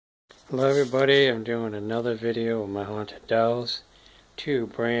Hello everybody, I'm doing another video of my haunted dolls. 2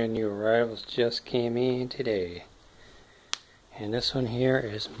 brand new arrivals just came in today. And this one here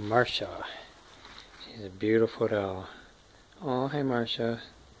is Marsha. She's a beautiful doll. Oh, hi Marsha.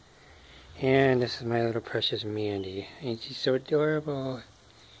 And this is my little precious Mandy. Ain't she so adorable?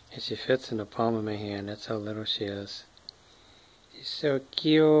 And she fits in the palm of my hand, that's how little she is. She's so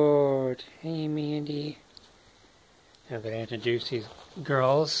cute. Hey Mandy. I'm going to introduce these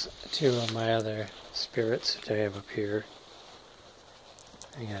girls to my other spirits that I have up here.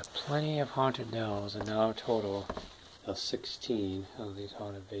 I got plenty of haunted dolls, and now a total of 16 of these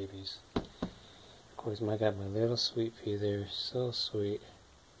haunted babies. Of course, I got my little sweet pea there, so sweet.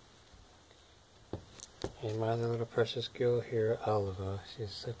 And my other little precious girl here, Oliva.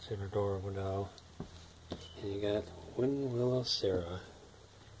 She's such an adorable doll. And you got Wind Willow Sarah.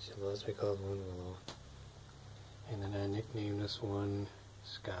 She loves to be called Wind Willow. And then I nicknamed this one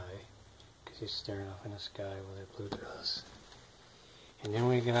Sky, because he's staring off in the sky with a blue dress. And then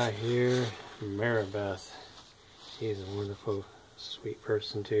we got here Maribeth. She's a wonderful, sweet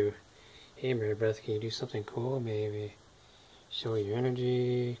person too. Hey Maribeth, can you do something cool? Maybe show your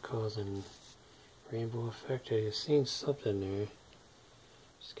energy, causing rainbow effect. I've seen something there.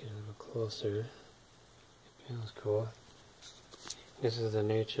 Just get a little closer. It feels cool. This is the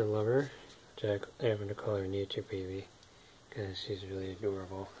Nature Lover. I happen to call her Nature Baby because she's really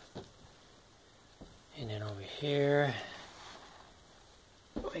adorable. And then over here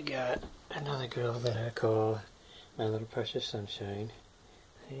we got another girl that I call my little precious Sunshine.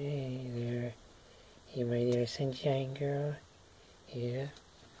 Hey there. Hey my dear Sunshine girl. Yeah.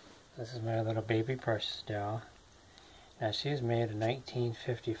 This is my little baby precious doll. Now she's made in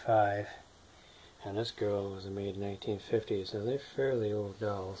 1955 and this girl was made in 1950, so they're fairly old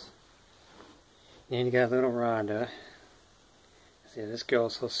dolls. Then you got little Rhonda. See, this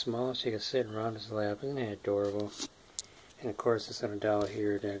girl's so small she can sit in Rhonda's lap. Isn't that adorable? And of course this little doll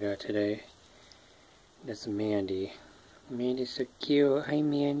here that I got today, that's Mandy. Mandy's so cute. Hi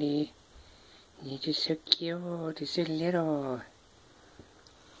Mandy. You're just so cute. You're so little.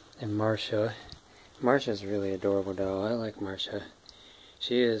 And Marsha. Marsha's a really adorable doll. I like Marsha.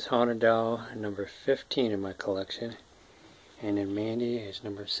 She is haunted doll number 15 in my collection. And then Mandy is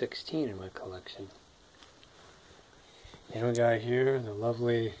number 16 in my collection. And we got here the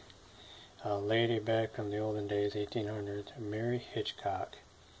lovely lady back from the olden days, 1800s, Mary Hitchcock.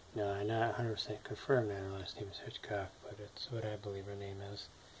 Now, I'm not 100% confirmed that her last name is Hitchcock, but it's what I believe her name is.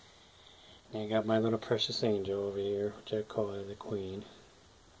 And I got my little precious angel over here, which I call her the Queen.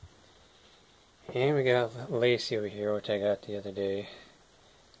 And we got Lacey over here, which I got the other day.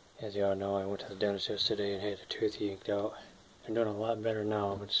 As you all know, I went to the dentist yesterday and had a tooth yanked out. I'm doing a lot better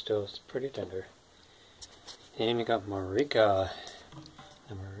now, but still it's pretty tender. And we got Marika.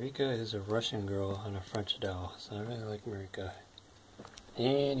 Now Marika is a Russian girl and a French doll, so I really like Marika.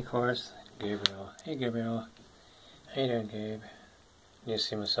 And of course, Gabriel. Hey Gabriel. How you doing, Gabe? You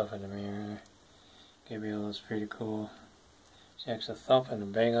see myself in the mirror. Gabriel is pretty cool. She likes to thump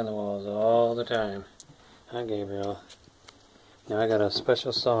and bang on the walls all the time. Hi Gabriel. Now I got a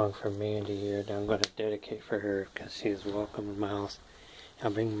special song for Mandy here that I'm going to dedicate for her because she's welcome in my house. I'll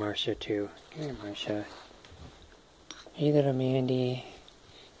bring Marsha too. Come here Marsha. Hey little Mandy.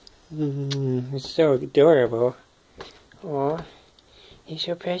 It's so adorable. Aw, you're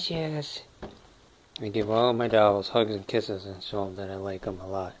so precious. I give all my dolls hugs and kisses and show them that I like them a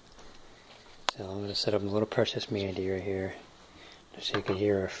lot. So I'm going to set up a little precious Mandy right here so you can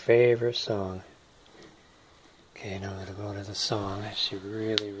hear her favorite song. Okay, now I'm going to go to the song that she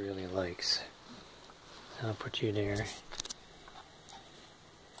really, really likes. I'll put you there.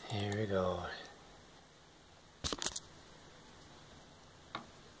 Here we go.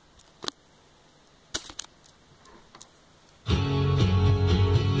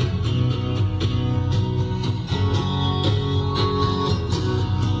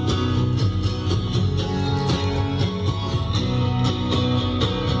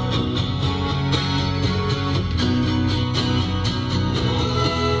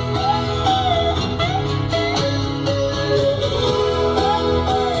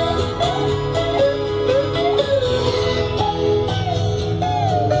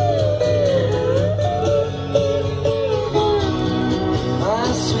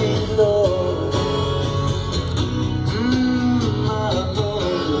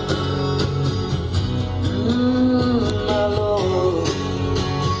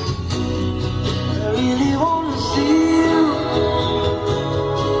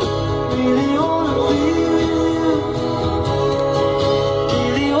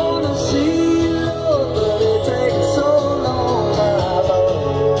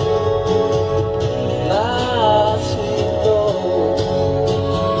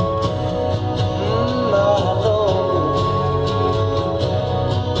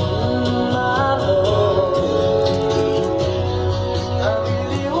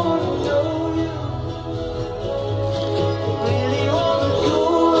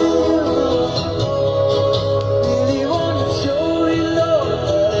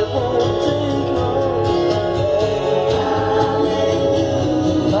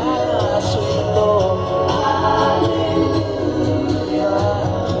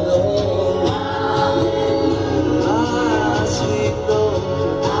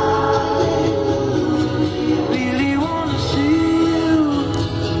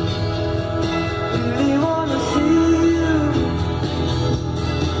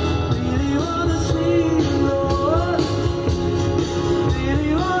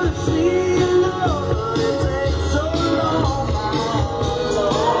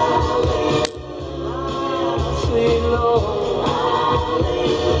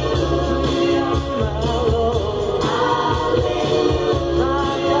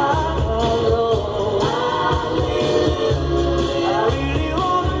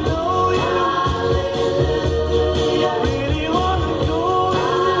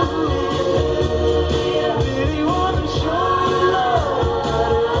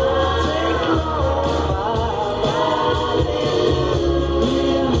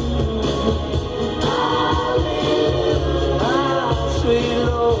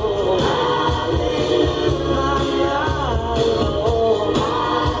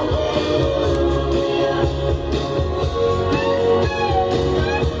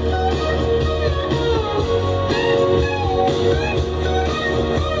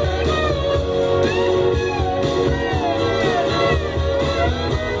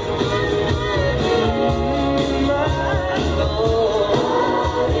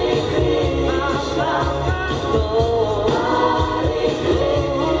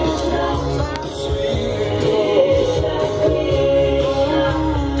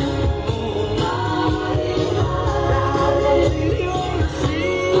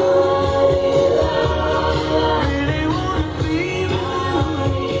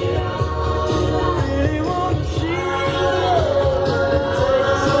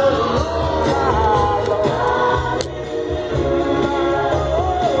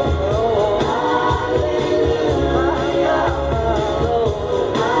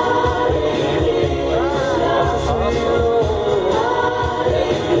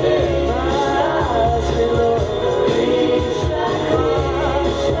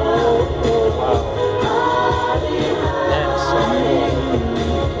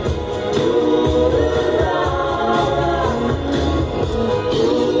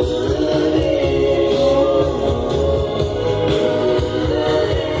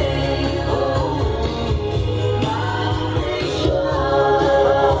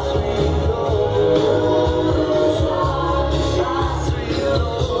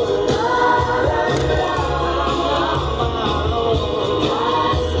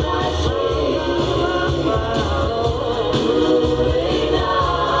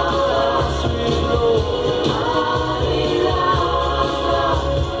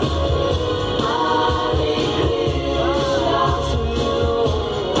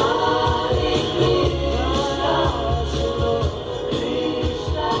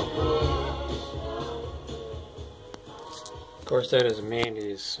 course, that is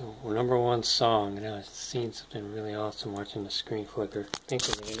Mandy's #1 song, and I've seen something really awesome watching the screen flicker. Thank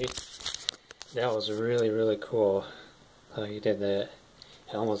you, Mandy. That was really, really cool how you did that.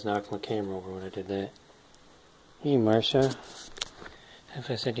 I almost knocked my camera over when I did that. Hey, Marsha. If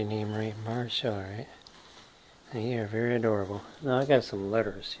I said your name right, Marsha, alright? You're very adorable. Now, I got some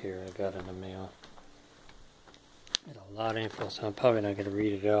letters here I got in the mail. There's a lot of info, so I'm probably not going to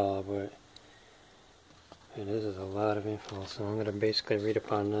read it all, but this is a lot of info, so I'm going to basically read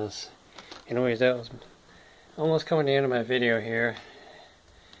upon this. Anyways, that was almost coming to the end of my video here.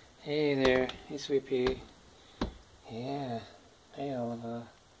 Hey there, hey Sweet Pea. Yeah, hey Oliva.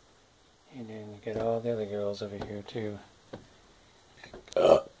 And then you got all the other girls over here too.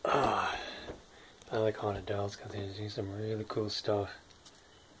 I like haunted dolls because they do some really cool stuff.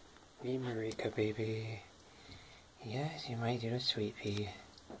 Hey Marika, baby. Yes, you might do a Sweet Pea.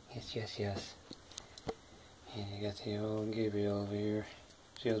 Yes, yes, yes. And you got the old Gabriel over here.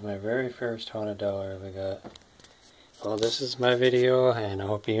 She was my very first haunted doll I ever got. Well, this is my video, and I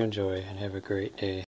hope you enjoy and have a great day.